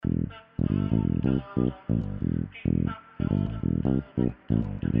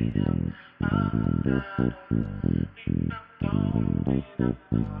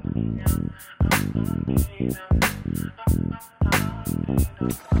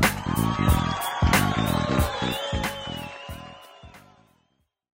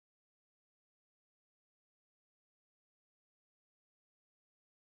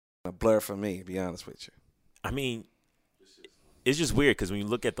A blur for me, to be honest with you. I mean, it's just weird because when you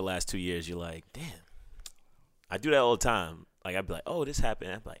look at the last 2 years, you're like, damn. I do that all the time. Like, I'd be like, oh, this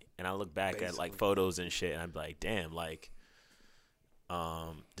happened. I'd be like, and I look back at like photos and shit, and I'd be like, damn, like,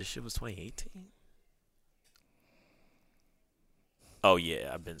 this shit was 2018. Oh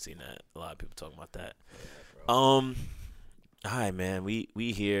yeah, I've been seeing that. A lot of people talking about that. Yeah, all right, man. We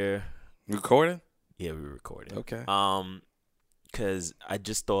here. Recording? Yeah, we were recording. Okay. Because I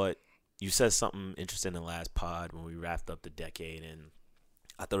just thought you said something interesting in the last pod when we wrapped up the decade, and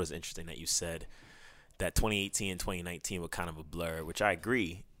I thought it was interesting that you said that 2018 and 2019 were kind of a blur, which I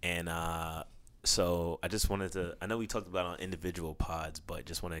agree. And so I just wanted to, I know we talked about it on individual pods, but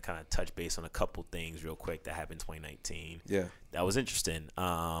just want to kind of touch base on a couple things real quick that happened in 2019. Yeah. That was interesting.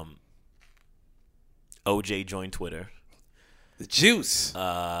 OJ joined Twitter. The juice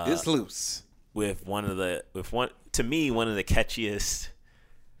is loose. With one of the catchiest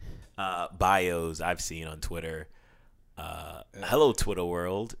bios I've seen on Twitter. Hello, Twitter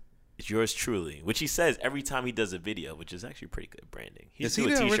world. It's yours truly, which he says every time he does a video, which is actually pretty good branding. Is he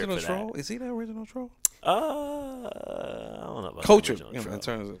the original troll? Is he the original troll? I don't know about Culture, the original troll. In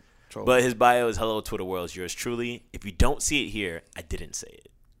terms of troll. But his bio is hello, Twitter world. It's yours truly. If you don't see it here, I didn't say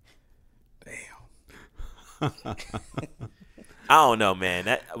it. Damn. I don't know,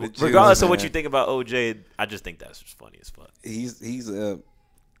 man. Regardless of what you think about OJ, I just think that's just funny as fuck. He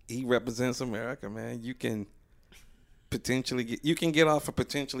represents America, man. You can get off of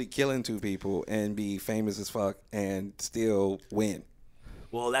potentially killing two people and be famous as fuck and still win.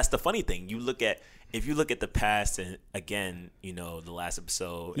 Well, that's the funny thing. If you look at the past, and again, you know, the last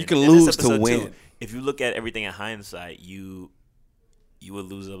episode, you can lose to win. Too, if you look at everything in hindsight, you would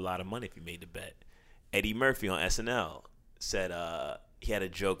lose a lot of money if you made the bet. Eddie Murphy on SNL said he had a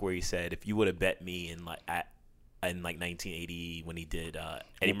joke where he said, if you would have bet me in 1980 when he did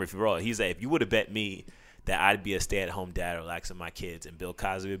Eddie Murphy Raw, he said, if you would have bet me that I'd be a stay-at-home dad relaxing my kids and Bill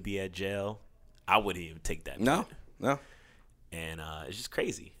Cosby would be at jail, I wouldn't even take that. No. And it's just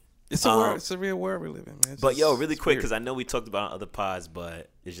crazy. It's a world. It's a real world we live in, man. But really quick, because I know we talked about other pods, but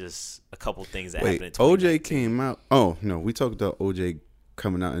it's just a couple things that happened in 2019. OJ came out. Oh no, we talked about OJ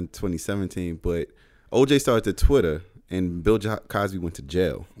coming out in 2017, but OJ started to Twitter, and Bill Cosby went to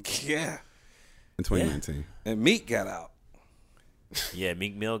jail. Yeah. In 2019. Yeah. And Meek got out. Yeah,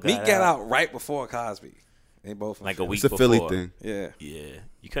 Meek Mill got out right before Cosby. They both like a week before. It's a Philly thing. Yeah.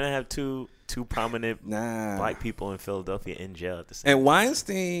 You couldn't have two prominent black people in Philadelphia in jail at the same time. And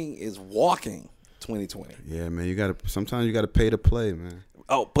Weinstein is walking 2020. Yeah, man. Sometimes you gotta pay to play, man.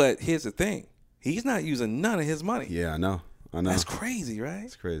 Oh, but here's the thing. He's not using none of his money. Yeah, I know. That's crazy, right?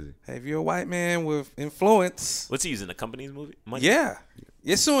 It's crazy. Hey, if you're a white man with influence. What's he using? The company's money? Yeah.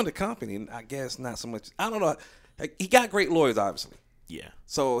 You're suing the company. I guess not so much. I don't know. He got great lawyers, obviously. Yeah.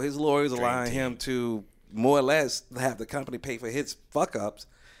 So his lawyers allowing him to more or less have the company pay for his fuck ups,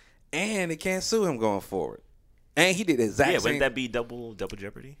 and they can't sue him going forward. And he did the exact same. Yeah, wouldn't that be double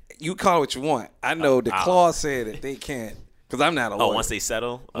jeopardy? You call it what you want. I know the clause said that they can't, because I'm not a lawyer. Oh, once they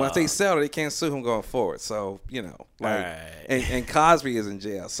settle? Once they settle, they can't sue him going forward. So, you know, like, and Cosby is in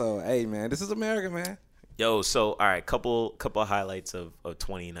jail. So, hey, man, this is America, man. Yo, so, all right, couple highlights of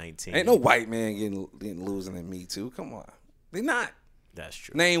 2019. Ain't no white man getting losing in Me Too. Come on. They not. That's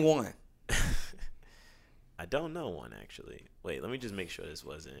true. Name one. I don't know one, actually. Wait, let me just make sure this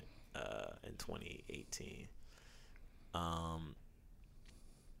wasn't in 2018. I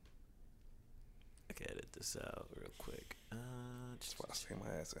can edit this out real quick. Just while I stay my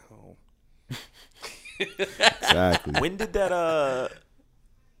ass at home. Exactly. When did that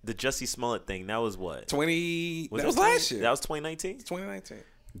the Jussie Smollett thing? That was what? That was last year. That was 2019. 2019.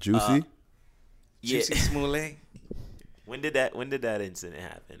 Juicy. Juicy Smollett. When did that incident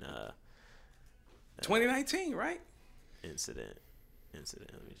happen? 2019, right? Incident.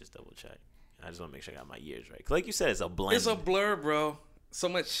 Let me just double check. I just want to make sure I got my years right. 'Cause like you said, it's a blend. It's a blur, bro. So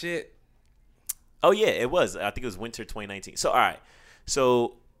much shit. Oh yeah, it was. I think it was winter 2019. So all right.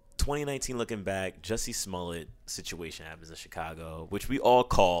 So 2019, looking back, Jussie Smollett situation happens in Chicago, which we all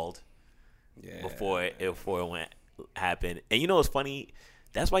called before it happened. And you know what's funny?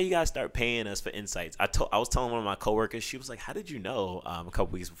 That's why you guys start paying us for insights. I was telling one of my coworkers, she was like, "How did you know?" A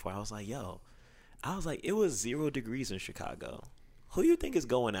couple weeks before, I was like, "Yo," it was 0 degrees in Chicago. Who you think is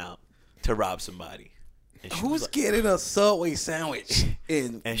going out? to rob somebody. And Who's getting a Subway sandwich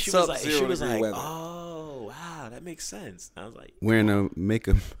in and she sub-zero was degree like, weather? oh wow, that makes sense. I was like, Wearing a Make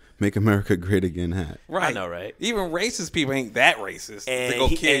America Great Again hat. Right. I know, right? Even racist people ain't that racist And to go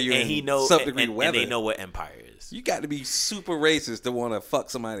kill you in sub-degree weather. And they know what empire is You got to be super racist to want to fuck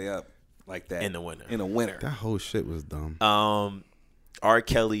somebody up like that in the winter. In the winter. That whole shit was dumb. R.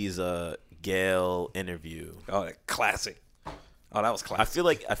 Kelly's Gail interview. Oh, that classic. Oh, that was classic.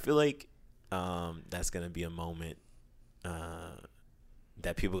 I feel like that's gonna be a moment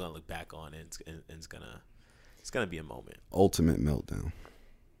that people are gonna look back on, and it's gonna be a moment. Ultimate meltdown.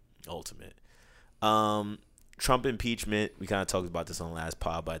 Ultimate. Trump impeachment. We kind of talked about this on the last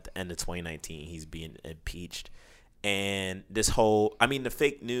pod, but at the end of 2019, he's being impeached, and this whole, the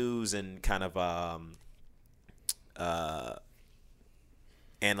fake news and kind of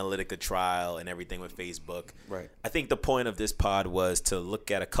Analytica trial and everything with Facebook. Right. I think the point of this pod was to look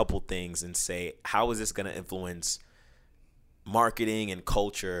at a couple things and say, how is this going to influence marketing and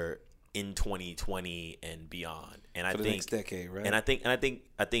culture in 2020 and beyond? And For the next decade, right? And I think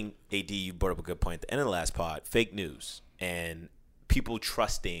AD, you brought up a good point at the end of the last pod. Fake news and people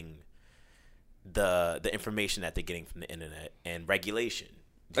trusting the information that they're getting from the internet and regulation.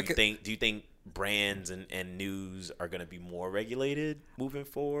 Do you think brands and news are going to be more regulated moving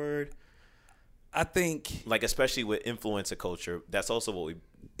forward? I think, like, especially with influencer culture, that's also what we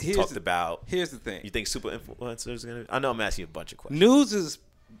talked about. Here's the thing. You think super influencers are going to? I know I'm asking you a bunch of questions. News is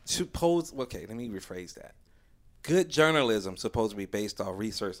supposed. Okay, let me rephrase that. Good journalism supposed to be based off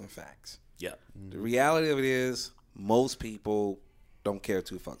research and facts. Yeah. The reality of it is, most people don't care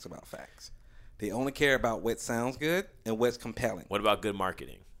two fucks about facts. They only care about what sounds good and what's compelling. What about good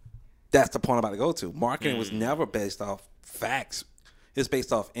marketing? That's the point I'm about to go to. Marketing was never based off facts. It's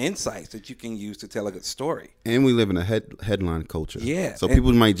based off insights that you can use to tell a good story. And we live in a headline culture. Yeah. So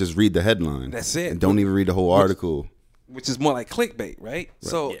people might just read the headline. That's it. And don't even read the whole article. Which is more like clickbait, right?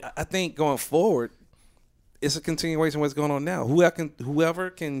 So yeah. I think going forward, it's a continuation of what's going on now. Whoever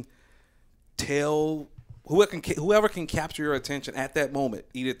can capture your attention at that moment,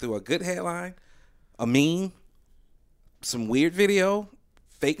 either through a good headline, a meme, some weird video,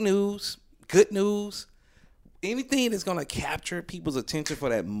 fake news, good news, anything that's going to capture people's attention for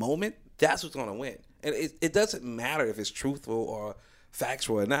that moment, that's what's going to win. And it doesn't matter if it's truthful or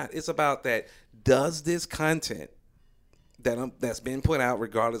factual or not. It's about that, does this content that's been put out,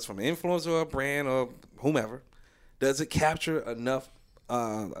 regardless from an influencer or a brand or whomever, does it capture enough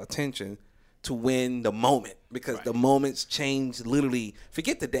attention to win the moment? Because the moments change literally.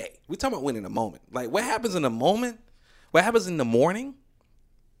 Forget the day. We're talking about winning the moment. Like, what happens in the moment, what happens in the morning,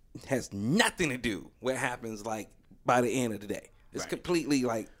 has nothing to do with what happens, like, by the end of the day. It's completely,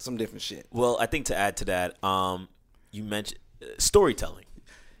 like, some different shit. Well, I think to add to that, you mentioned storytelling.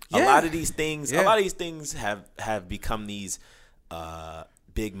 Yeah. A lot of these things have become these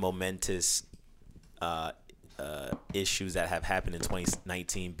big momentous issues that have happened in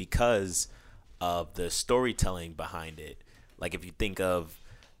 2019 because of the storytelling behind it. Like, if you think of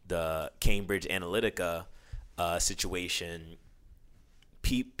the Cambridge Analytica situation,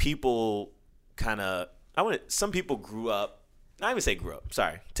 people kind of, some people grew up, not even say grew up,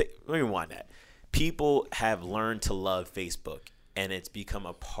 sorry, let me rewind that. People have learned to love Facebook, and it's become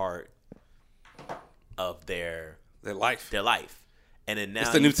a part of their life. And then now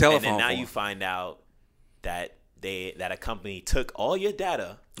it's the new telephone. And then now you find out that a company took all your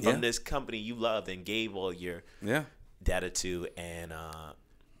data from this company you loved and gave all your data to, and now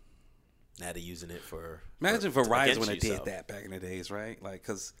they're using it for. Imagine Verizon when they did that back in the days, right? Like,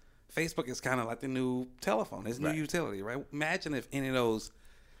 because Facebook is kind of like the new telephone. It's new utility, right? Imagine if any of those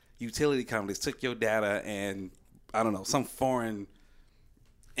utility companies took your data and, I don't know, some foreign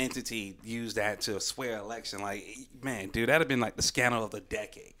entity used that to swear election. Like, man, dude, that'd have been like the scandal of the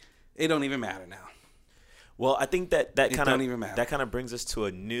decade. It don't even matter now. Well, I think that kind of brings us to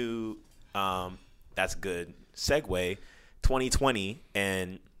a new, that's good segue, 2020,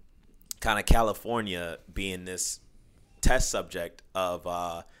 and kind of California being this test subject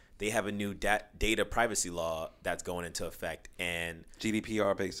of they have a new data privacy law that's going into effect, and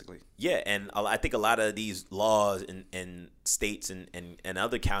GDPR basically. Yeah, and I think a lot of these laws in states and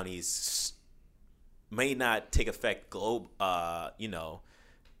other counties may not take effect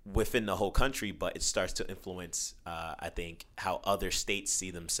within the whole country, but it starts to influence, I think, how other states see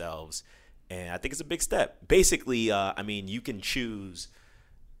themselves. And I think it's a big step. Basically, you can choose.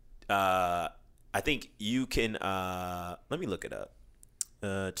 I think you can. Let me look it up.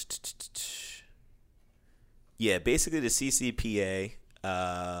 Basically the CCPA.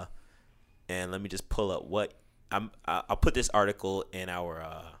 And let me just pull up what I'll put this article in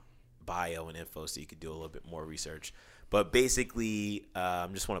our bio and info so you could do a little bit more research. But basically,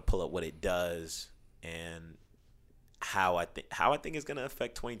 just want to pull up what it does and how I think it's going to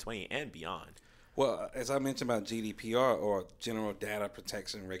affect 2020 and beyond. Well, as I mentioned about GDPR, or General Data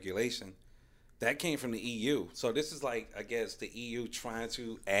Protection Regulation, that came from the EU. So this is like, I guess, the EU trying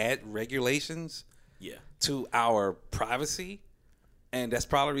to add regulations to our privacy. And that's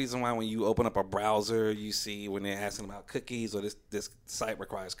probably the reason why when you open up a browser, you see when they're asking about cookies, or this site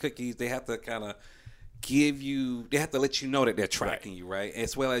requires cookies, they have to kind of they have to let you know that they're tracking you, right?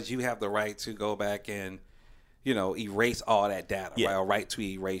 As well as you have the right to go back and, erase all that data, right? Or right to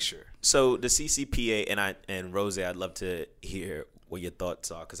erasure. So the CCPA, and Rose, I'd love to hear what your thoughts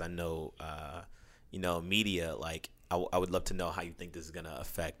are, because I know, media, like, I would love to know how you think this is going to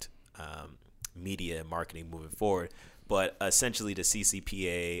affect media and marketing moving forward. But essentially, the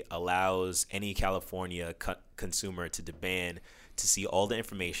CCPA allows any California consumer to demand to see all the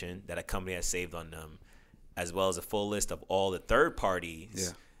information that a company has saved on them, as well as a full list of all the third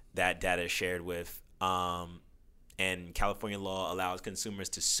parties that data is shared with. And California law allows consumers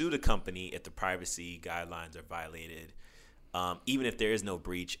to sue the company if the privacy guidelines are violated, even if there is no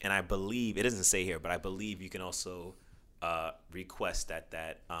breach. And I believe, it doesn't say here, but I believe you can also request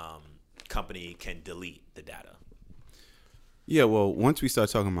that company can delete the data. Yeah, well, once we start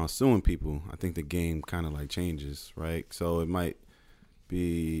talking about suing people, I think the game kind of like changes, right? So it might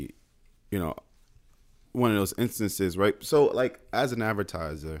be, one of those instances, right? So like as an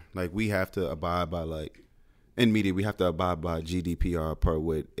advertiser, like we have to abide by in media, we have to abide by GDPR per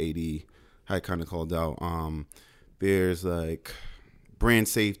what AD had kind of called out. There's like brand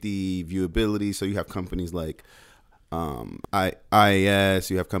safety, viewability. So you have companies like IAS,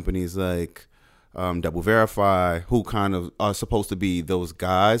 you have companies like Double Verify, who kind of are supposed to be those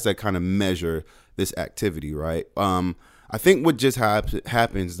guys that kind of measure this activity, right? I think what just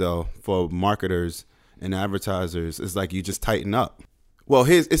happens though for marketers and advertisers is like you just tighten up. Well,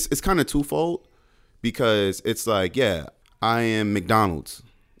 it's kind of twofold, because it's like, I am McDonald's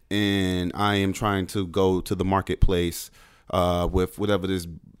and I am trying to go to the marketplace with whatever this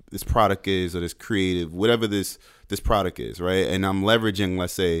product is, or this creative, whatever this product is, right? And I'm leveraging,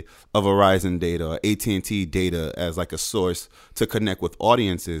 let's say, a Verizon data or AT&T data as like a source to connect with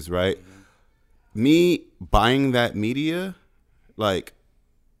audiences, right? Mm-hmm. Me buying that media, like,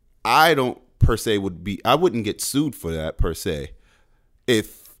 I don't per se I wouldn't get sued for that per se.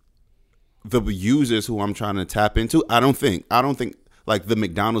 If the users who I'm trying to tap into, I don't think like the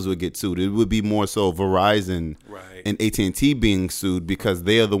McDonald's would get sued. It would be more so Verizon and AT&T being sued, because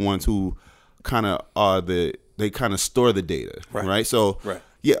they are the ones who kind of they kind of store the data, right? So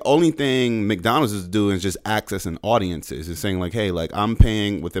only thing McDonald's is doing is just accessing audiences. It's saying like, hey, like I'm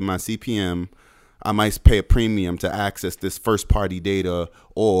paying within my CPM, I might pay a premium to access this first party data,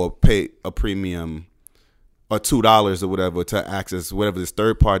 or pay a premium or $2 or whatever to access whatever this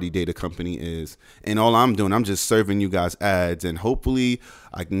third party data company is. And all I'm doing, I'm just serving you guys ads, and hopefully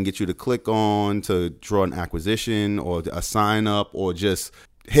I can get you to click on to draw an acquisition or a sign up or just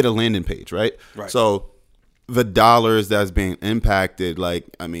hit a landing page, right? So the dollars that's being impacted, like,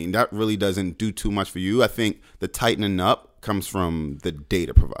 I mean, that really doesn't do too much for you. I think the tightening up comes from the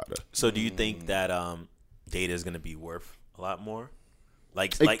data provider. So do you think that data is going to be worth a lot more?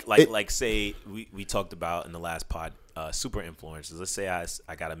 Like say we talked about in the last pod, super influencers. Let's say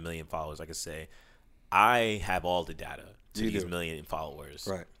I got 1 million followers. I could say I have all the data to these 1 million followers,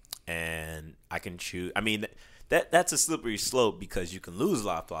 right? And I can choose. I mean, that's a slippery slope, because you can lose a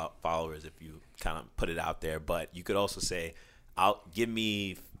lot of followers if you kind of put it out there. But you could also say, "I'll give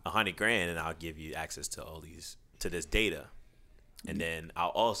me $100,000 and I'll give you access to this data, and then I'll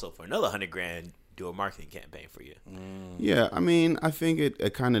also for another $100,000." Do a marketing campaign for you. Yeah, I mean, I think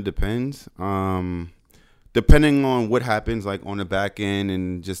it kind of depends. Depending on what happens, like on the back end,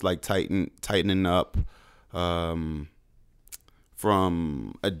 and just like tightening up from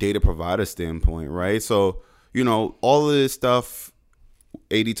a data provider standpoint, right? So, all of this stuff,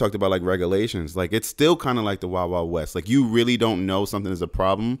 AD talked about like regulations, like it's still kind of like the Wild Wild West. Like you really don't know something is a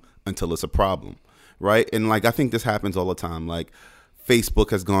problem until it's a problem, right? And like I think this happens all the time. Like Facebook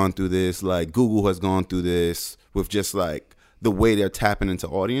has gone through this, like Google has gone through this with just like the way they're tapping into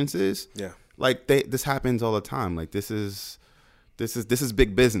audiences. Yeah. Like this happens all the time. Like this is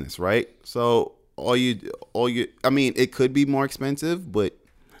big business, right? So I mean, it could be more expensive, but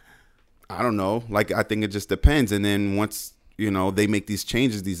I don't know. Like I think it just depends. And then once, they make these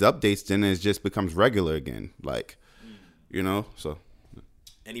changes, these updates, then it just becomes regular again. Like, so.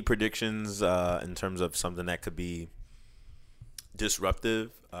 Any predictions in terms of something that could be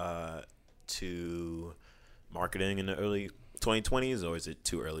disruptive to marketing in the early 2020s, or is it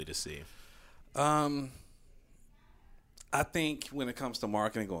too early to see? I think when it comes to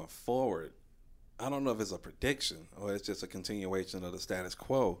marketing going forward, I don't know if it's a prediction or it's just a continuation of the status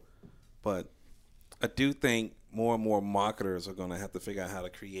quo, but I do think more and more marketers are going to have to figure out how to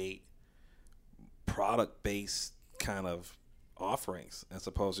create product-based kind of offerings as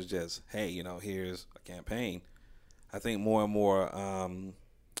opposed to just, hey, here's a campaign. I think more and more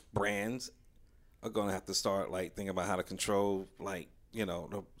brands are going to have to start thinking about how to control the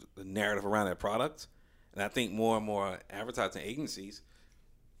narrative around their product. And I think more and more advertising agencies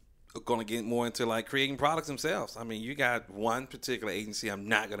are going to get more into creating products themselves. I mean, you got one particular agency I'm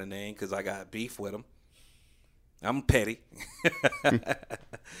not going to name because I got beef with them. I'm petty.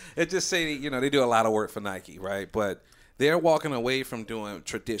 It just say, they do a lot of work for Nike, right? But they're walking away from doing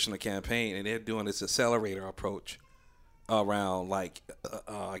traditional campaign and they're doing this accelerator approach around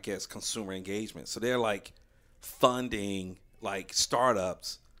I guess consumer engagement. So they're funding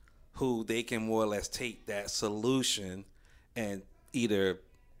startups who they can more or less take that solution and either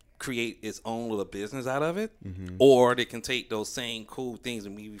create its own little business out of it, or they can take those same cool things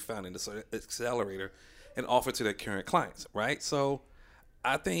that we found in the accelerator and offer to their current clients, right? So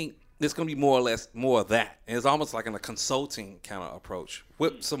I think there's going to be more or less more of that. And it's almost like in a consulting kind of approach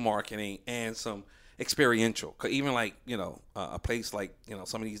with some marketing and some experiential. 'Cause even a place like,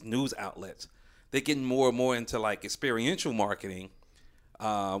 some of these news outlets, they're getting more and more into experiential marketing,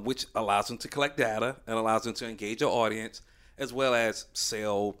 which allows them to collect data and allows them to engage their audience as well as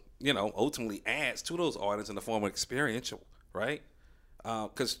sell, ultimately ads to those audience in the form of experiential, right?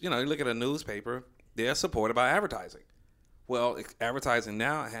 Because, you look at a newspaper, they're supported by advertising. Well, advertising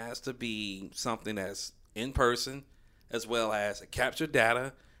now has to be something that's in person as well as captured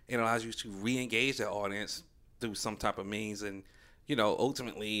data and allows you to re-engage their audience through some type of means and,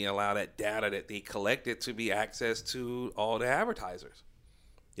 ultimately allow that data that they collected to be accessed to all the advertisers.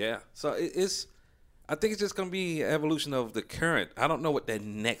 Yeah. So I think it's just going to be an evolution of the current. I don't know what that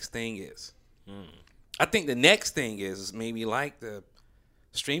next thing is. I think the next thing is maybe the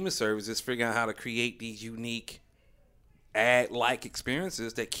streaming services figuring out how to create these unique ad-like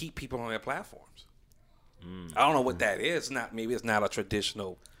experiences that keep people on their platforms. I don't know what that is. Maybe it's not a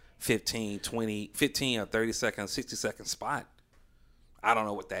traditional 15 or 30 second, 60 second spot. I don't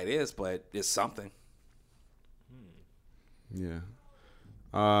know what that is, but it's something. Yeah.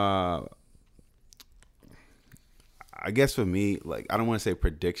 I guess for me, I don't want to say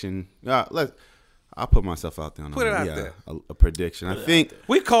prediction. I'll put myself out there on Put it out there. A prediction. I think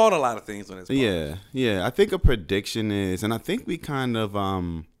we called a lot of things on this podcast. Yeah. I think a prediction is, and I think we kind of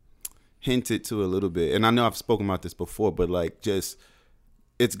hinted to a little bit, and I know I've spoken about this before, but just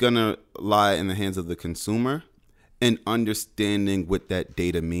it's gonna lie in the hands of the consumer and understanding what that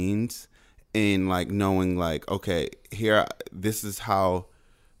data means and knowing okay, here, this is how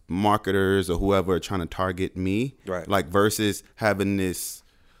marketers or whoever are trying to target me, right? Versus having this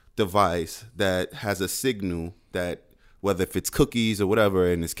device that has a signal that whether if it's cookies or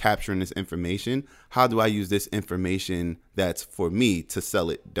whatever and it's capturing this information, how do I use this information that's for me to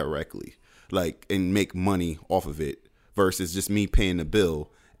sell it directly, and make money off of it versus just me paying the bill.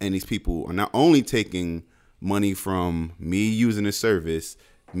 And these people are not only taking money from me using a service,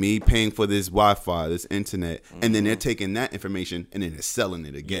 me paying for this Wi-Fi, this internet, and then they're taking that information and then they're selling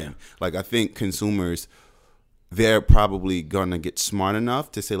it again. Yeah. I think consumers, they're probably gonna get smart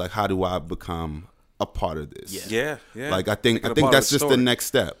enough to say how do I become a part of this? Yeah. I think that's just the next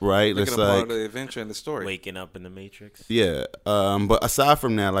step, right? It's part of the adventure and the story. Waking up in the Matrix. Yeah. But aside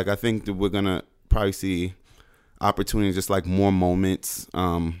from that, I think that we're gonna probably see opportunities, just more moments.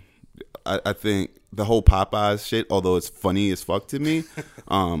 I think the whole Popeyes shit, although it's funny as fuck to me,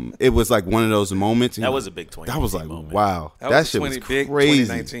 it was one of those moments. That was a big 2019 That was moment. Wow. That shit was big crazy.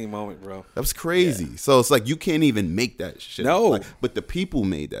 2019 moment, bro. That was crazy. Yeah. So it's you can't even make that shit. No. But the people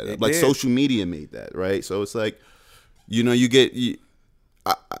made that. Did. Social media made that, right? So it's you get.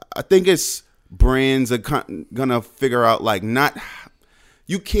 I think it's brands are gonna figure out not.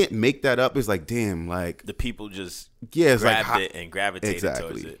 You can't make that up. It's damn, the people just it's grabbed it and gravitated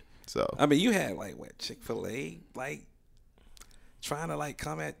towards it. So I mean, you had Chick-fil-A trying to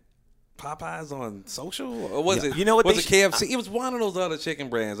come at Popeyes on social, or was it? You know what? Was it KFC? It was one of those other chicken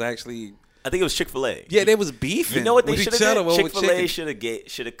brands actually. I think it was Chick-fil-A. Yeah, they was beefing. You know what they with should each have other done? over Chick-fil-A chicken.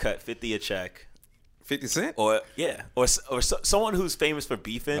 should have cut 50 a check. 50 Cent? Or someone who's famous for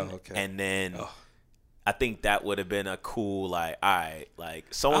beefing, okay. and then I think that would have been a cool all right,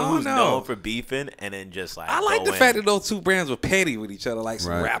 someone who's known for beefing, and then just I like the fact that those two brands were petty with each other,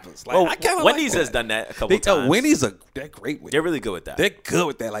 some rappers. I kind of Wendy's has done that a couple times. Wendy's they're great with it. They're really good with that. They're good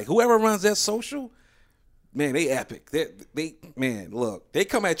with that. Whoever runs that social, man, they epic. They man, look, they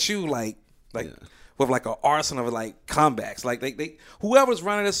come at you like with like an arsenal of like comebacks. Like they whoever's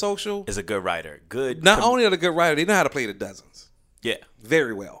running the social is a good writer. Good. Not only are they a good writer, they know how to play the dozens. Yeah.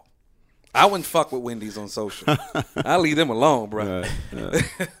 Very well. I wouldn't fuck with Wendy's on social. I leave them alone, bro.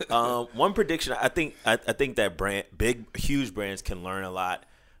 One prediction, I think that huge brands can learn a lot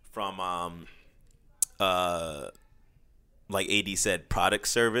from, like AD said, product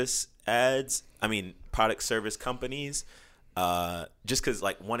service companies. Just because,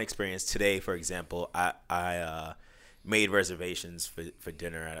 like, one experience today, for example, I made reservations for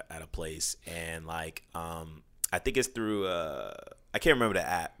dinner at a place, and like I think it's through I can't remember the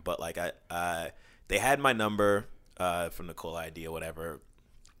app, but like they had my number from the call ID or whatever,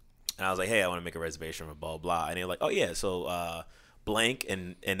 and I was like, hey, I want to make a reservation for blah blah, and they're like, oh yeah, so blank,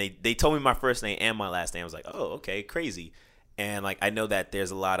 and they told me my first name and my last name. I was like, oh, okay, crazy. And like I know that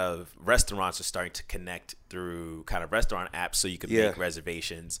there's a lot of restaurants are starting to connect through kind of restaurant apps, so you can make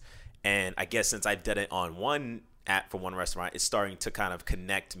reservations. And I guess since I've done it on one app for one restaurant, it's starting to kind of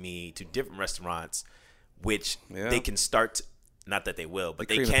connect me to different restaurants, which they can start. Not that they will, but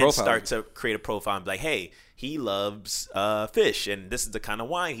they can start to create a profile and be like, hey, he loves fish, and this is the kind of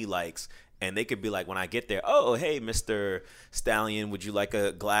wine he likes. And they could be like, when I get there, oh, hey, Mr. Stallion, would you like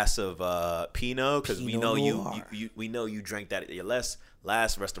a glass of Pinot? Because we know we know you drank that at your last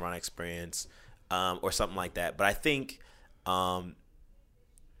restaurant experience, or something like that. But I think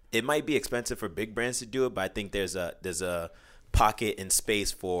it might be expensive for big brands to do it, but I think there's a pocket and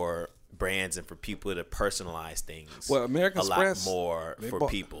space for brands and for people to personalize things. Well, American Express lot more for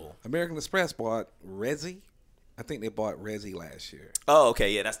people. American Express bought Resy. I think they bought Resy last year. Oh,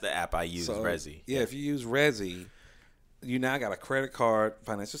 okay, yeah, that's the app I use, Resy. Yeah, if you use Resy, you now got a credit card,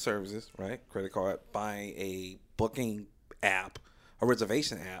 financial services, right? Credit card, buying a booking app, a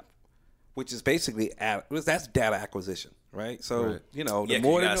reservation app, which is basically that's data acquisition, right? So the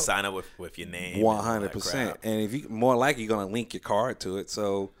more you gotta sign up with your name, 100%, and if you more likely you're gonna link your card to it.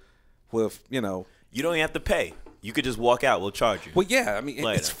 So with you don't even have to pay. You could just walk out. We'll charge you. Well, yeah, I mean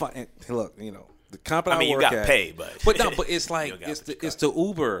it's fun. Look, the company I work you got at, pay, but it's like it's the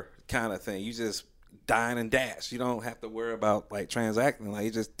Uber kind of thing. You just dine and dash. You don't have to worry about like transacting. Like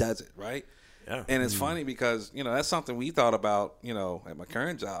it just does it, right? Yeah. And it's funny because that's something we thought about. At my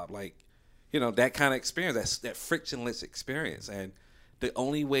current job, like that kind of experience, that frictionless experience, and the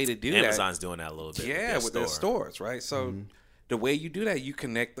only way to do Amazon's doing that a little bit. With their stores, right? So the way you do that, you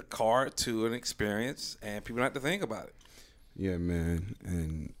connect the card to an experience, and people don't have to think about it. Yeah, man,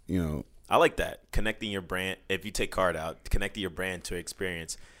 and I like that. Connecting your brand, if you take card out, connecting your brand to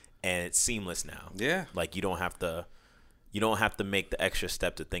experience, and it's seamless now. Yeah. Like you don't have to make the extra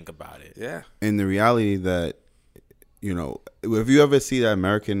step to think about it. Yeah. And the reality that, if you ever see that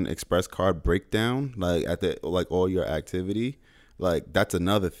American Express card breakdown, like all your activity, like that's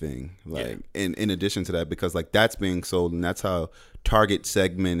another thing. Like in addition to that, because like that's being sold and that's how target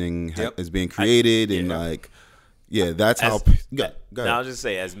segmenting is being created that's how. Go ahead. Now I'll just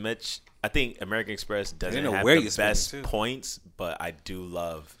say as much. I think American Express doesn't have the best points, but I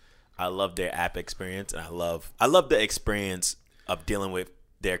love their app experience, and I love the experience of dealing with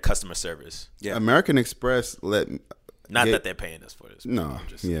their customer service. Yeah, American Express that they're paying us for this. No,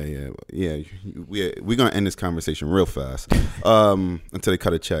 we're gonna end this conversation real fast until they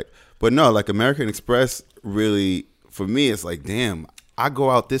cut a check. But no, like American Express really, for me, it's like, damn, I go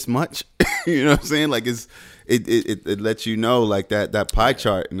out this much. You know what I'm saying? Like it lets you know like that pie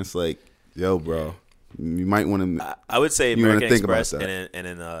chart, and it's like, yo, bro, you might want to. I would say American Express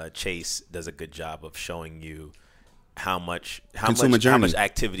and Chase does a good job of showing you how much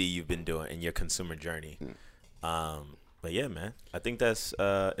activity you've been doing in your consumer journey. But yeah, man, I think that's.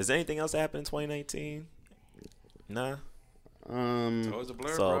 Is there anything else that happened in 2019? Nah. So it was a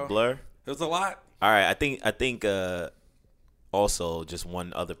blur, bro. Blur. It was a lot. All right, I think. Also, just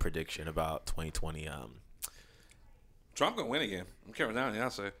one other prediction about 2020. Trump gonna win again. I'm carrying down. I'll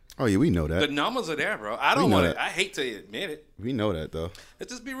say. Oh yeah, we know that. The numbers are there, bro. I don't want it. I hate to admit it. We know that though.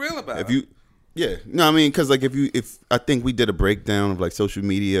 Let's just be real about it. Because like if I think we did a breakdown of like social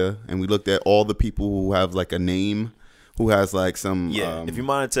media and we looked at all the people who have like a name, who has like some. If you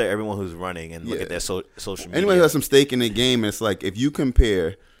monitor everyone who's running and look at their social media, anyone who has some stake in the game, it's like if you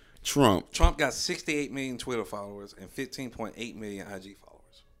compare. Trump got 68 million Twitter followers and 15.8 million IG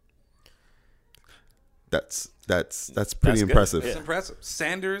followers. That's pretty impressive. It's impressive.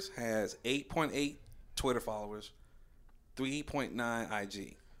 Sanders has 8.8 Twitter followers, 3.9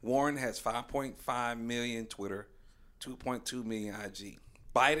 IG. Warren has 5.5 million Twitter, 2.2 million IG.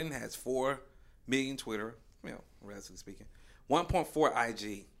 Biden has 4 million Twitter, relatively speaking, 1.4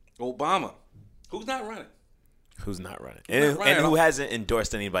 IG. Obama, who's not running, Who's not running, Who's not running and at who all. hasn't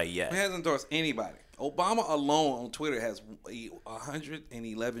endorsed anybody yet. He hasn't endorsed anybody. Obama alone on Twitter has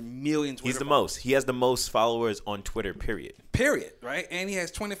 111 million Twitter He's the followers. most. He has the most followers on Twitter. Period. Period. Right, and he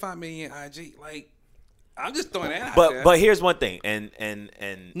has 25 million IG. Like, I'm just throwing that out there. But here's one thing,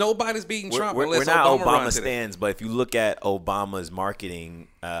 and Nobody's beating Trump we're unless not Obama Obama runs today. stands, but if you look at Obama's marketing,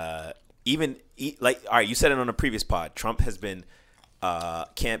 like, all right, you said it on a previous pod. Trump has been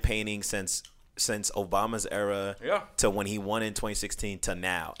campaigning since Obama's era to when he won in 2016 to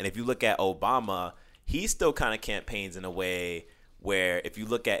now. And if you look at Obama, he still kind of campaigns in a way where if you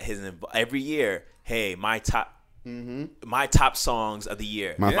look at his every year, hey, my top songs of the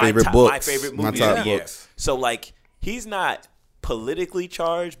year, My favorite books, my favorite my movies top of the year. books. So like he's not politically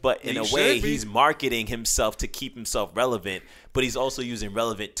charged, but in He a should way be. he's marketing himself to keep himself relevant, but he's also using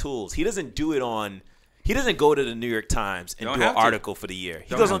relevant tools. He doesn't do it on he doesn't go to the New York Times and Don't do an have to. article for the year. He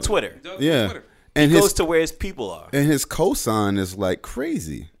Don't goes have on to. Twitter. He does on Yeah. Twitter. And He his goes to where his people are. and his cosign is like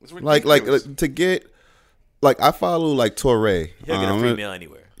crazy. It's Like ridiculous. to get like I follow like Torre. He'll get a free meal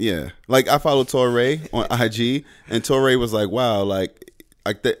anywhere. Yeah, like I follow Torre on IG, and Torre was like, "Wow, like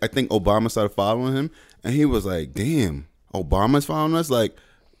I think Obama started following him, and he was like, damn, Obama's following us, like,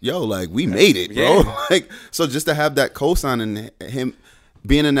 yo, like we made it, bro." Yeah. Like, so just to have that cosign and him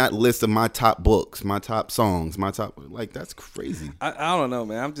being in that list of my top books, my top songs, my top, like that's crazy. I don't know,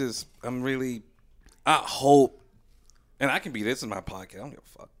 man. I hope, and I can be this in my podcast. I don't give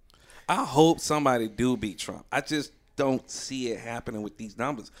a fuck. I hope somebody do beat Trump. I just don't see it happening with these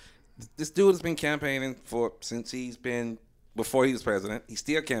numbers. This dude has been campaigning before he was president. He's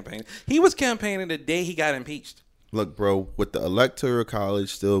still campaigning. He was campaigning the day he got impeached. Look, bro, with the electoral college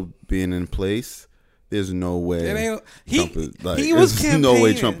still being in place, there's no way It ain't- Trump is like. he was there's no way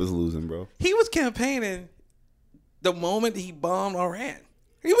campaigning. Trump is losing, bro. He was campaigning the moment he bombed Iran.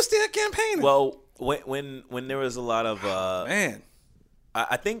 He was still campaigning. Well, when there was a lot of man.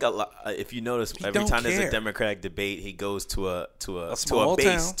 I think a lot. If you notice, every don't time there's care. a Democratic debate, he goes to a small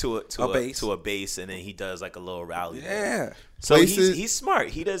base town, to a base, and then he does like a little rally. Yeah. So Places- he's smart.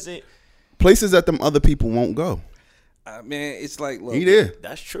 He doesn't. Places that them other people won't go. Man, it's like, look. He did.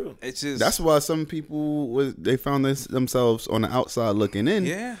 That's true. It's just. That's why some people they found themselves on the outside looking in.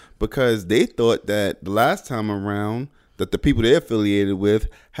 Yeah. Because they thought that the last time around that the people they're affiliated with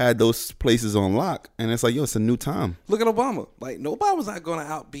had those places on lock, and it's like, yo, it's a new time. Look at Obama. Like, nobody was not going to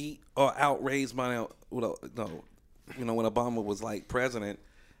outbeat or outraise money. No, when Obama was like president,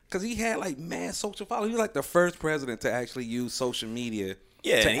 because he had like mad social following. He was like the first president to actually use social media.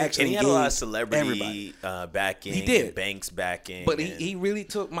 Yeah, to and actually he had a lot of engage celebrity everybody. backing. He did. And banks backing. But and he really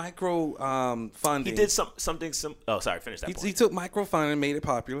took micro funding. he did something. Oh, sorry. Finish that He point. took micro funding and made it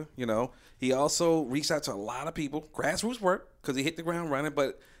popular. He also reached out to a lot of people, grassroots work, because he hit the ground running.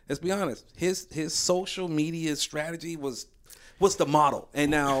 But let's be honest, his social media strategy was the model. And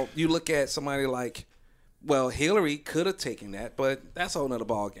now you look at somebody like, well, Hillary could have taken that, but that's a whole nother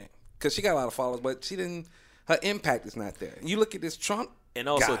ball game because she got a lot of followers, but she didn't. Her impact is not there. You look at this Trump, And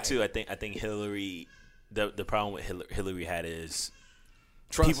also guy. too, I think Hillary. The problem with Hillary had is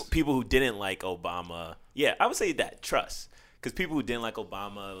Trust. people who didn't like Obama. Yeah, I would say that trust. Because people who didn't like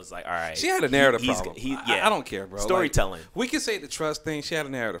Obama was like, all right. She had a narrative he's- problem. yeah. I don't care, bro. Storytelling. Like, we can say the trust thing. She had a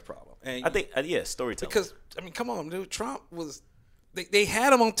narrative problem. And I think, storytelling. because come on, dude. Trump was. They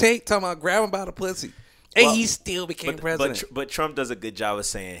had him on tape talking about grabbing by the pussy, and Well, he still became president. But Trump does a good job of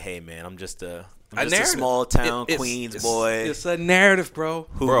saying, hey, man, I'm just a narrative. small town It's- Queens it's- boy It's a narrative, bro.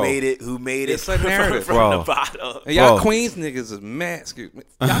 who Bro. made it It's a narrative. from Bro. the bottom. And y'all Bro. Queens niggas is mad. Excuse me.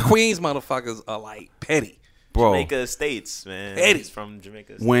 Y'all Queens motherfuckers are like petty. Bro, Jamaica States, man. Eddie. He's from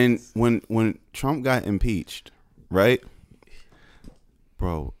Jamaica States. when Trump got impeached, right?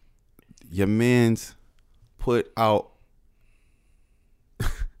 Bro, your man's put out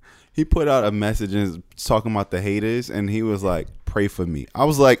he put out a message and talking about the haters, and he was like, "Pray for me." I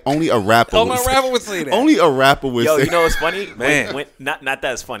was like, only a rapper. Only would a say- rapper would say that. Only a rapper would Yo, say. you know what's funny? Man. When, not that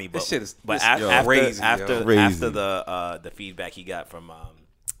it's funny, but This shit is- but this- after, yo, after, crazy, after, yo. Crazy. after the feedback he got from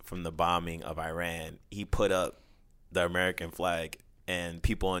the bombing of Iran, he put up the American flag, and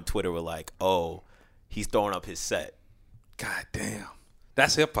people on Twitter were like, "Oh, he's throwing up his set." God damn.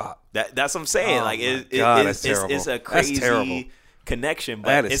 That's hip hop. That's what I'm saying. Oh like my God, that's it's terrible. a That's crazy terrible. connection, but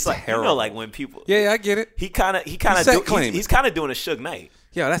That is it's like terrible. like when people Yeah, I get it. he kind of set claiming. he's kind of doing a Suge Knight.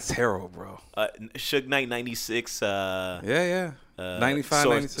 Yeah, that's terrible, bro. Suge Knight 96 Yeah. 95,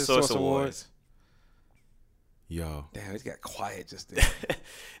 Source- 96 Source Source Awards. Yo, Damn, it got quiet just there.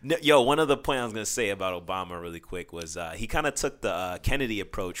 No, yo, one of the points I was gonna say about Obama really quick was he kind of took the Kennedy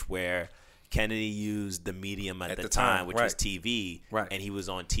approach, where Kennedy used the medium at the the time, time, which right. was TV, Right. and he was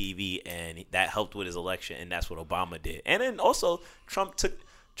on TV, and that helped with his election, and that's what Obama did. And then also Trump took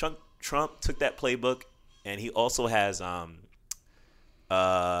that playbook, and he also has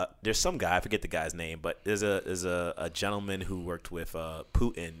there's some guy, I forget the guy's name, but there's a gentleman who worked with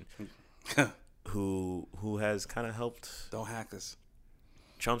Putin who has kind of helped Don't hack us.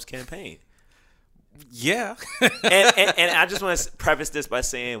 Trump's campaign. Yeah. and I just want to preface this by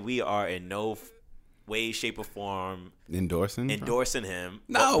saying we are in no way, shape, or form Endorsing him.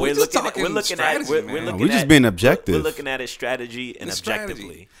 No, But we're just talking strategy, man. we're just being objective. We're looking at it strategy and The objectively.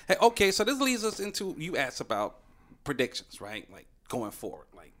 strategy. Hey, okay, so this leads us into, you asked about predictions, right? Like going forward.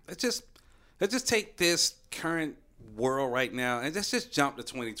 Like let's just take this current world right now and let's just jump to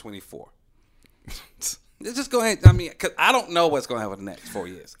 2024. Let's just go ahead. I mean, because I don't know what's going to happen in the next 4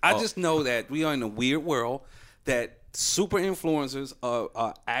 years. I just know that we are in a weird world that super influencers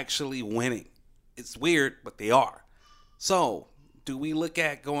are actually winning. It's weird, but they are. So, do we look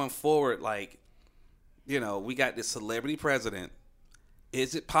at going forward like, we got this celebrity president.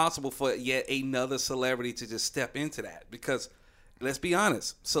 Is it possible for yet another celebrity to just step into that? Because, let's be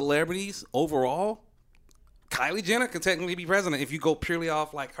honest, celebrities overall, Kylie Jenner can technically be president if you go purely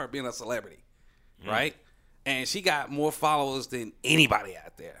off like her being a celebrity, right? And she got more followers than anybody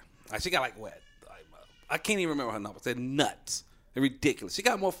out there. Like, she got like what? I can't even remember her numbers. They're nuts. They're ridiculous. She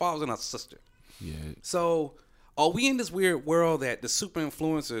got more followers than her sister. Yeah. So, are we in this weird world that the super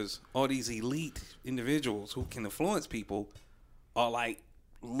influencers or these elite individuals who can influence people are like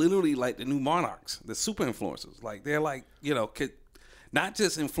literally like the new monarchs, the super influencers? Like they're like, could not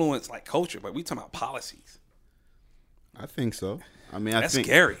just influence like culture, but we talking about policies. I think so. I mean, That's I think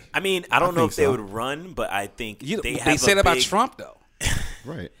scary. I mean, I don't know think if they so. would run, but I think They have said a about big, Trump though.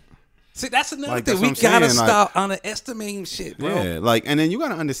 right. See, that's another Like, thing. that's We what I'm gotta saying, like- stop underestimating shit, bro. Yeah, like, and then you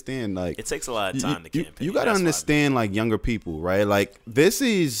gotta understand, like, It takes a lot of time to campaign. You gotta That's what I mean. understand, like, younger people, right? Like, this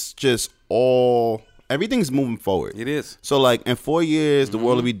is just all everything's moving forward. It is. So, like, in 4 years, the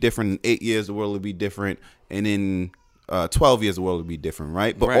world will be different. In 8 years, the world will be different, and in 12 years, the world will be different,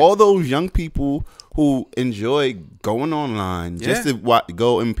 right? But Right. all those young people who enjoy going online just Yeah. to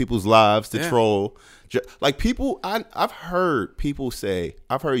go in people's lives to Yeah. troll, like people, I've heard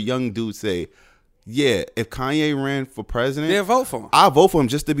young dudes say, yeah, if Kanye ran for president, They'll vote for him. I'll vote for him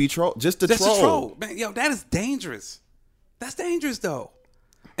just to be just to That's troll. a troll, man. Yo, that is dangerous. That's dangerous, though.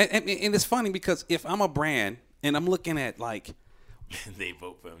 And it's funny because if I'm a brand and I'm looking at like They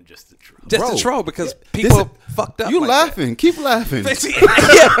vote for him just to troll. just Bro, to troll because people fucked up. You like laughing? Keep laughing. that. See,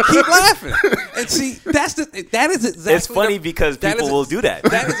 yeah, keep laughing. And see, that is exactly. It's funny because that people is- will do that.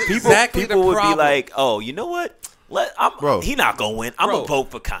 That is exactly people the would problem. be like, "Oh, you know what? Bro. He not gonna win. I'm Bro. gonna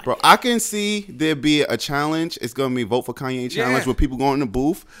vote for Kanye." Bro, I can see there be a challenge. It's gonna be vote for Kanye challenge Yeah. where people go in the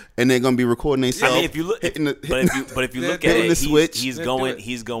booth and they're gonna be recording I themselves. mean, if you look, but if you look at hitting it, the switch. he's They'll do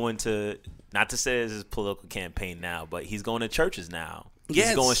going it. to, not to say it's his political campaign now, but he's going to churches now. He's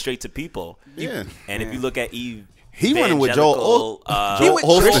Yes. going straight to people. Yeah. And if you look at He running with Joel He went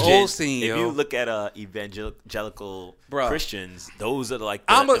Joel Christians, Osteen, if yo. you look at evangelical Bruh. Christians, those are like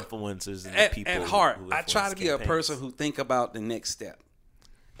the I'm influencers and the people. at heart, who I try to influence be a campaigns. person who think about the next step.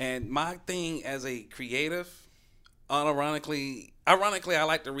 And my thing as a creative, ironically, I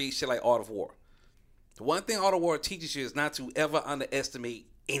like to read shit like Art of War. The one thing Art of War teaches you is not to ever underestimate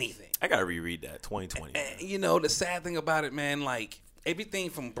anything. I gotta reread that 2020. And the sad thing about it, man, like everything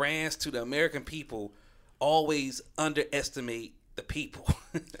from brands to the American people always underestimate the people.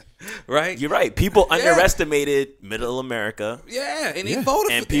 Right? You're right. People underestimated Middle America Yeah, and they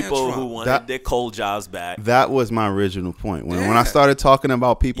voted and for Dan people Trump. who wanted their coal jobs back. That was my original point. When Yeah. I started talking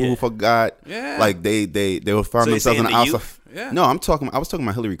about people who Yeah. forgot, Yeah. like they were found So you're themselves saying in the the outside. youth? Yeah. No, I was talking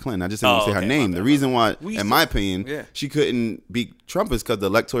about Hillary Clinton. I just didn't Oh, say her okay, name. my The bad, reason why, We in my still- opinion, yeah. she couldn't beat Trump is because the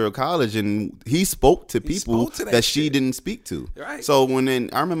Electoral College, and he spoke to people spoke to that that she shit. didn't speak to. Right. So I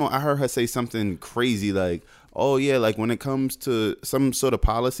remember I heard her say something crazy like, "Oh yeah, like when it comes to some sort of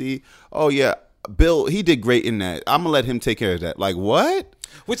policy, oh yeah, Bill, he did great in that. I'm gonna let him take care of that." Like what?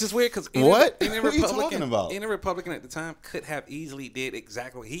 Which is weird because What? Any What are you Republican, talking about? any Republican at the time could have easily did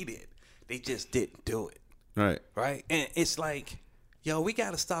exactly what he did. They just didn't do it, Right. right? And it's like, yo, we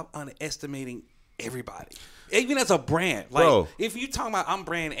got to stop underestimating everybody, even as a brand. Like, Bro. if you talking about I'm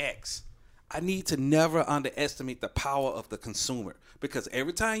brand X, I need to never underestimate the power of the consumer because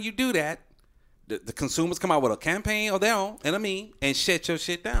every time you do that, the consumers come out with a campaign of their own, and shut your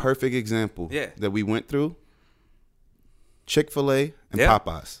shit down. Perfect example. Yeah. That we went through. Chick-fil-A and Yeah.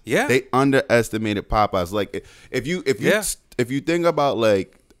 Popeyes. Yeah. They underestimated Popeyes. Like if you Yeah. think about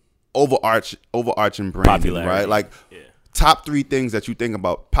like overarching branding, Popularity. right? Like Yeah. top 3 things that you think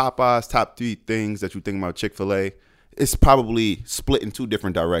about Popeyes, top 3 things that you think about Chick-fil-A, it's probably split in 2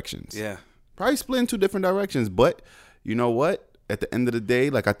 different directions. Yeah. Probably split in 2 different directions. But you know what? At the end of the day,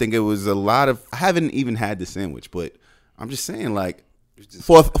 like, I think it was a lot of, I haven't even had the sandwich, but I'm just saying, like,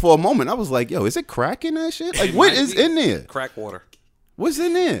 for a moment, I was like, yo, is it crack in that shit? Like, what is in there? Crack water. What's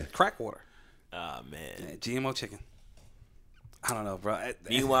in there? Crack water. Oh, man. Yeah, GMO chicken. I don't know, bro.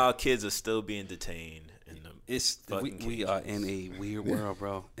 Meanwhile, kids are still being detained. We are in a weird world,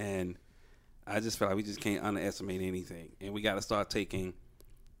 bro. And I just feel like we just can't underestimate anything. And we got to start taking,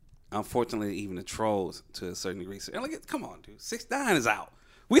 unfortunately, even the trolls to a certain degree. And look, come on, dude. 6ix9ine is out.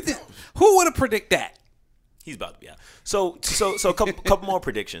 Who would have predicted that? He's about to be out. So a couple more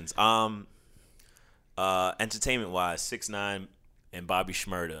predictions. Entertainment wise, 6ix9ine and Bobby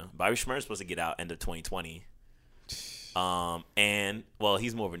Shmurda. Bobby Shmurda's supposed to get out end of 2020. And well,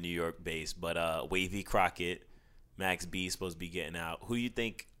 he's more of a New York based, but Wavy Crockett, Max B is supposed to be getting out. Who you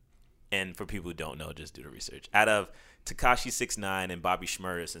think? And for people who don't know, just do the research. Out of Tekashi 6ix9ine and Bobby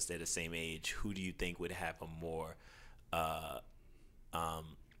Shmurda, since they're the same age, who do you think would have a more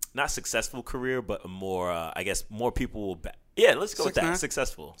not successful career, but a more, I guess, more people will yeah, let's go with that.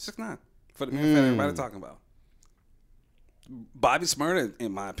 Successful. 6ix9ine. For the man that everybody talking about. Bobby Shmurda,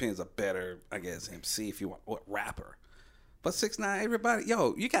 in my opinion, is a better, I guess, MC if you want, or rapper. But 6ix9ine, everybody,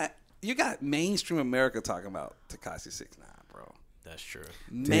 yo, you got mainstream America talking about Tekashi 6ix9ine, bro. That's true.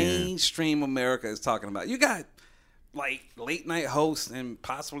 Mainstream America is talking about. You got like late night hosts and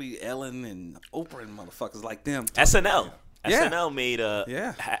possibly Ellen and Oprah and motherfuckers like them. SNL. Yeah. SNL made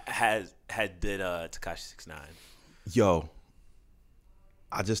Yeah. did Tekashi 6ix9ine. Yo,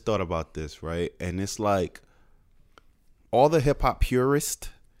 I just thought about this, right? And it's like all the hip hop purists.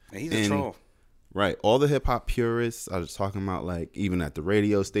 And he's a troll. Right. All the hip hop purists I was talking about, like, even at the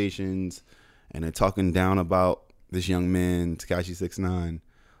radio stations, and they're talking down about this young man, Tekashi 6ix9ine.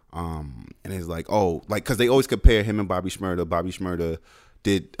 And it's like, oh, like, because they always compare him and Bobby Shmurda. Bobby Shmurda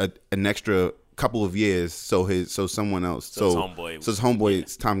did an extra couple of years, so someone else. So his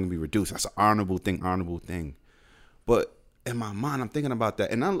homeboy's time can be reduced. That's an honorable thing. But in my mind, I'm thinking about that,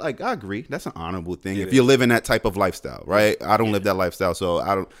 and I agree. That's an honorable thing if you're living that type of lifestyle, right? I don't live that lifestyle, so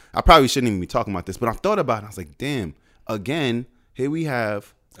I probably shouldn't even be talking about this. But I thought about it. I was like, damn. Again, here we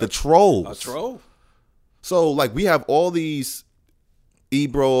have the trolls. A troll. So like we have all these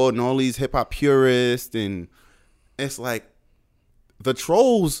Ebro and all these hip hop purists, and it's like the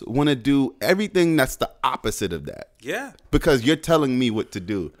trolls want to do everything that's the opposite of that. Yeah. Because you're telling me what to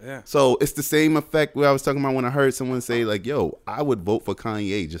do. Yeah. So it's the same effect where I was talking about when I heard someone say, like, yo, I would vote for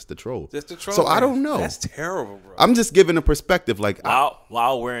Kanye just to troll. Just to troll. So I don't know. That's terrible, bro. I'm just giving a perspective. Like,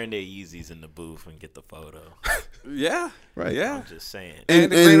 while wearing their Yeezys in the booth and get the photo. Yeah. Right. Yeah. I'm just saying.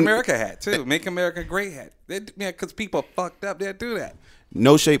 And the Great America hat, too. Make America Great hat. Because people fucked up, they'll do that.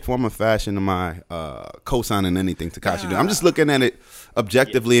 No shape, form, or fashion am I co-signing anything Tekashi did. I'm just looking at it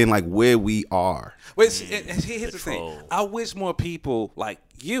objectively and like where we are. Wait, here's the thing. I wish more people like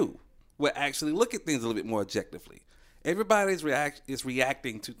you would actually look at things a little bit more objectively. Everybody's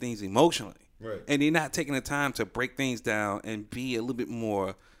reacting to things emotionally. Right. And they're not taking the time to break things down and be a little bit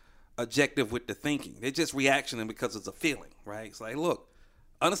more objective with the thinking. They're just reactioning because it's a feeling, right? It's like, look,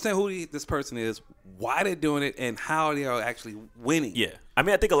 understand who this person is, why they're doing it, and how they are actually winning. Yeah, I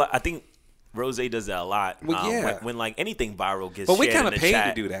mean, I think Rose does that a lot. Well, yeah. When like anything viral gets, but we kind of paid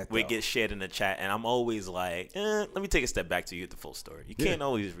to do that. We get shared in the chat, and I'm always like, let me take a step back to you get the full story. You can't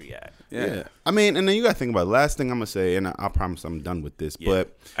always react. Yeah. I mean, and then you got to think about it. Last thing I'm gonna say, and I promise I'm done with this. Yeah.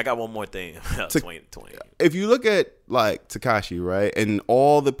 But I got one more thing. 2020. If you look at like Tekashi, right, and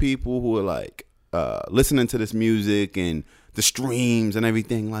all the people who are like listening to this music and the streams and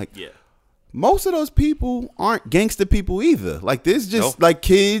everything, like, most of those people aren't gangster people either. Like, there's just like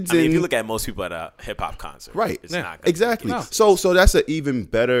kids. I mean, if you look at most people at a hip hop concert, right? It's not exactly. No. So that's an even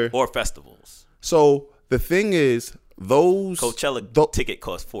better. Or festivals. So the thing is, those Coachella ticket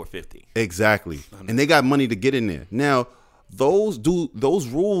costs $450. Exactly, and they got money to get in there. Now, those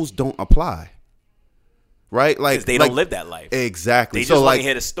rules don't apply, right? Like, because they don't live that life. Exactly. They just want to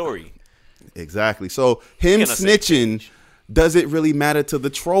hear the story. Exactly. So him snitching. Does it really matter to the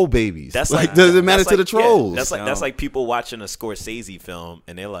troll babies? That's like, does it matter to the trolls? Yeah, that's like people watching a Scorsese film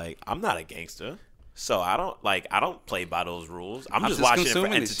and they're like, I'm not a gangster, so I don't play by those rules. I'm just watching it for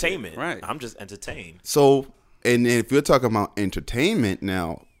entertainment. Right. I'm just entertained. So, and if you're talking about entertainment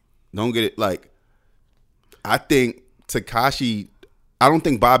now, don't get it like, I think Tekashi, I don't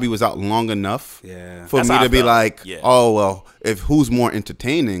think Bobby was out long enough for me to be like, oh well, if who's more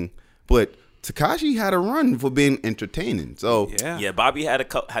entertaining, but Tekashi had a run for being entertaining. So Yeah, Bobby had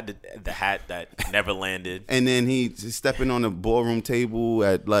the hat that never landed. And then he's stepping on the ballroom table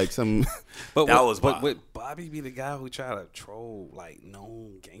at like some. But That would Bobby be the guy who try to troll like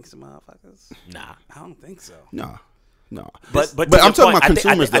known gangster motherfuckers? Nah. I don't think so. No. But I'm talking about I think-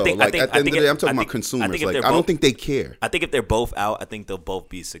 consumers I though. think- Like I at the end of the day, I'm talking I about think- consumers. I think if Like they're I don't both- think they care. I think if they're both out, I think they'll both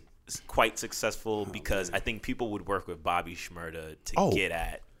be quite successful because I think people would work with Bobby Shmurda to get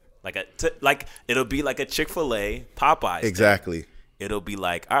at like it'll be like a Chick-fil-A, Popeyes. Exactly. Thing. It'll be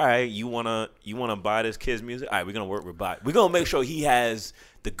like, all right, you wanna buy this kid's music? All right, we're gonna work with Bobby. We're gonna make sure he has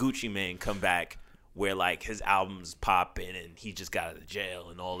the Gucci Mane come back where like his albums popping and he just got out of jail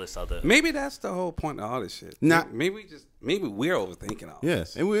and all this other. Maybe that's the whole point of all this shit. Maybe we're overthinking all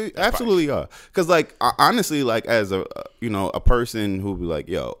Yes, this. and we absolutely are. Because, like, honestly, like, as a person who be like,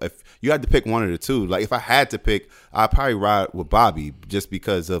 yo, if you had to pick one of the two, like, if I had to pick, I'd probably ride with Bobby just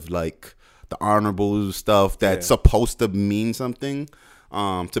because of, like, the honorable stuff that's supposed to mean something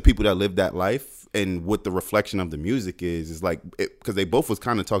to people that live that life. And what the reflection of the music is like, because they both was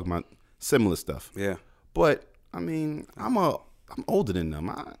kind of talking about similar stuff. Yeah. But, I mean, I'm older than them.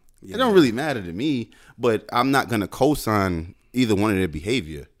 It don't really matter to me, but I'm not gonna co-sign either one of their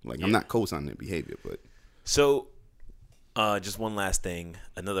behavior. Like I'm not co-signing their behavior, but So, just one last thing,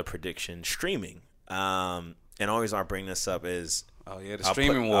 another prediction: streaming. And always I bring this up is the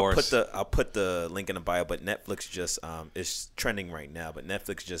streaming wars. I'll put the link in the bio, but Netflix just is trending right now. But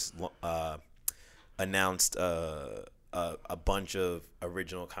Netflix just announced a bunch of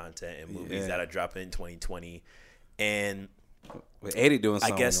original content and movies that are dropping in 2020, and with Eddie doing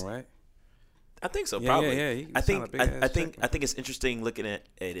something, I guess, right? I think so. Probably. Yeah. I think it's interesting looking at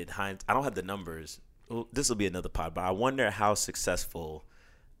it in hindsight. I don't have the numbers. Well, this will be another pod, but I wonder how successful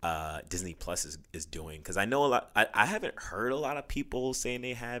Disney Plus is doing, because I know a lot. I haven't heard a lot of people saying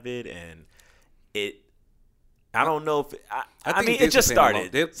they have it, and I don't know if I mean it just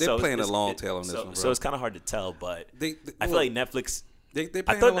started. They're playing a long tail on this one, bro. So it's kind of hard to tell, but I feel like Netflix. I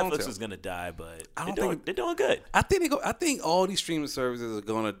thought Netflix was gonna die, but they're doing good. I think all these streaming services are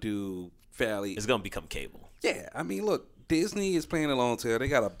gonna do fairly. It's gonna become cable. Yeah, I mean, look, Disney is playing a long tail. They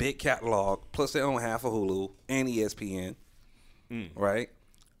got a big catalog, plus they own half of Hulu and ESPN, right?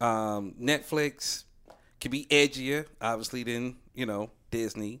 Netflix can be edgier, obviously, than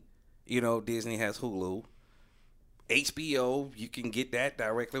Disney. Disney has Hulu. HBO, you can get that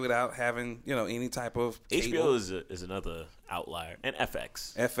directly without having any type of cable. HBO is another outlier, and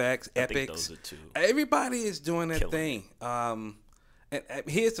FX, Epix. Those are two. Everybody is doing that thing. And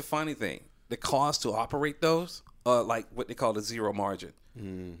here's the funny thing: the cost to operate those are like what they call the zero margin,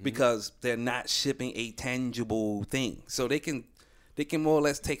 because they're not shipping a tangible thing, so they can more or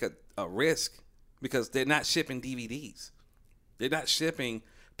less take a risk because they're not shipping DVDs, they're not shipping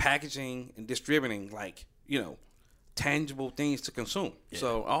packaging and distributing tangible things to consume. Yeah.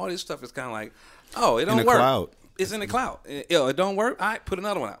 So all this stuff is kind of like, it don't work. Cloud. It's in the cloud. It don't work. All right, put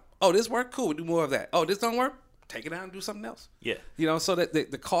another one out. Oh, this work? Cool. Do more of that. Oh, this don't work? Take it out and do something else. Yeah. So that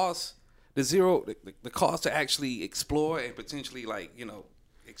the cost, the cost to actually explore and potentially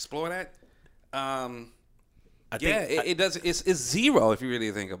explore that. It does. It's zero if you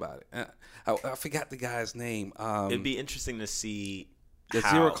really think about it. I forgot the guy's name. It'd be interesting to see the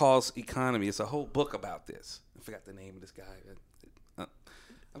zero cost economy. It's a whole book about this. I forgot the name of this guy.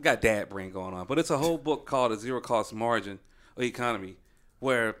 I've got dad brain going on, but it's a whole book called The Zero Cost Margin or Economy,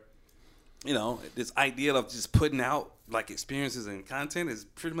 where this idea of just putting out like experiences and content is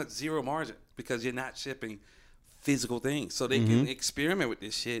pretty much zero margin because you're not shipping physical things, so they can experiment with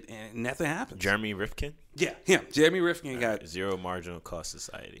this shit and nothing happens. Jeremy Rifkin. Yeah, him. Jeremy Rifkin got Zero Marginal Cost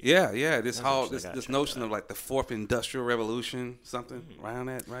Society. Yeah. This notion of like the fourth industrial revolution, something around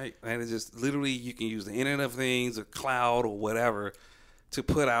that, right? And it's just literally you can use the Internet of Things, or cloud, or whatever to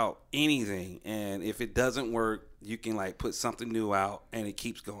put out anything, and if it doesn't work, you can put something new out, and it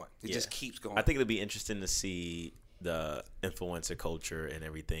keeps going. It just keeps going. I think it'll be interesting to see the influencer culture and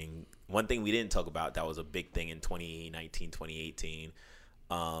everything. One thing we didn't talk about that was a big thing in 2019, 2018,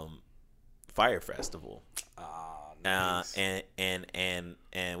 Fire Festival. Nice. And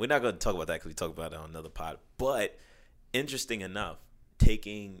we're not going to talk about that because we talked about it on another pod. But interesting enough,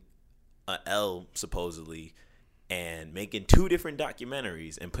 taking an L supposedly and making two different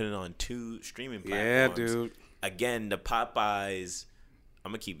documentaries and putting it on two streaming platforms. Yeah, dude. Again, the Popeyes,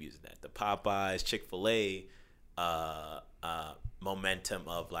 I'm gonna keep using that. The Popeyes, Chick-fil-A momentum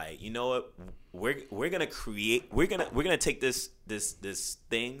of what, we're gonna take this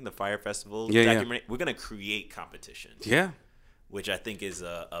thing, the Fire Festival documentary. We're gonna create competition. Yeah. which I think is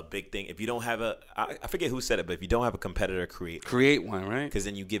a big thing. If you don't have I forget who said it, but if you don't have a competitor, create one, right? Because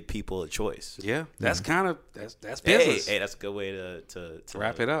then you give people a choice. Yeah, that's kind of that's business. Hey, that's a good way to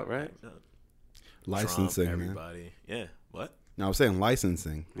wrap it up, right? Licensing, Trump, man. everybody. Yeah. What? No, I was saying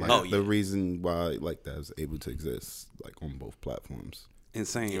licensing. Like Oh, the yeah. reason why like that is able to exist like on both platforms.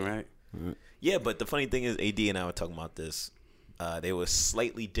 Insane, right? Yeah, but the funny thing is, AD and I were talking about this. They were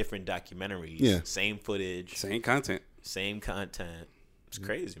slightly different documentaries. Yeah. Same footage. Same content. Same content. It's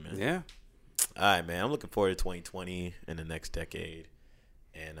crazy, man. Yeah. All right, man. I'm looking forward to 2020 and the next decade.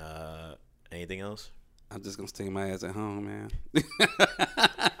 And anything else? I'm just gonna stay my ass at home, man.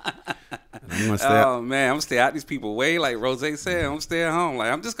 I'm gonna stay out. Oh man, I'm gonna stay out these people way. Like Rose said, I'm gonna stay at home.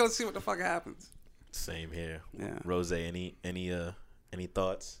 Like I'm just gonna see what the fuck happens. Same here. Yeah. Rose, any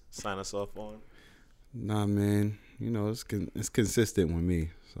thoughts? Sign us off on. Nah, man. You know it's consistent with me,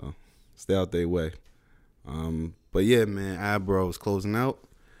 so stay out their way. But yeah, man. Abro is closing out.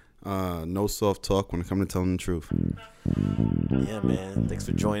 No soft talk when it comes to telling the truth. Yeah, man. Thanks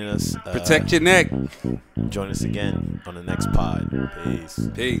for joining us. Protect your neck. Join us again on the next pod. Peace.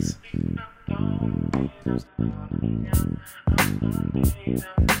 Peace.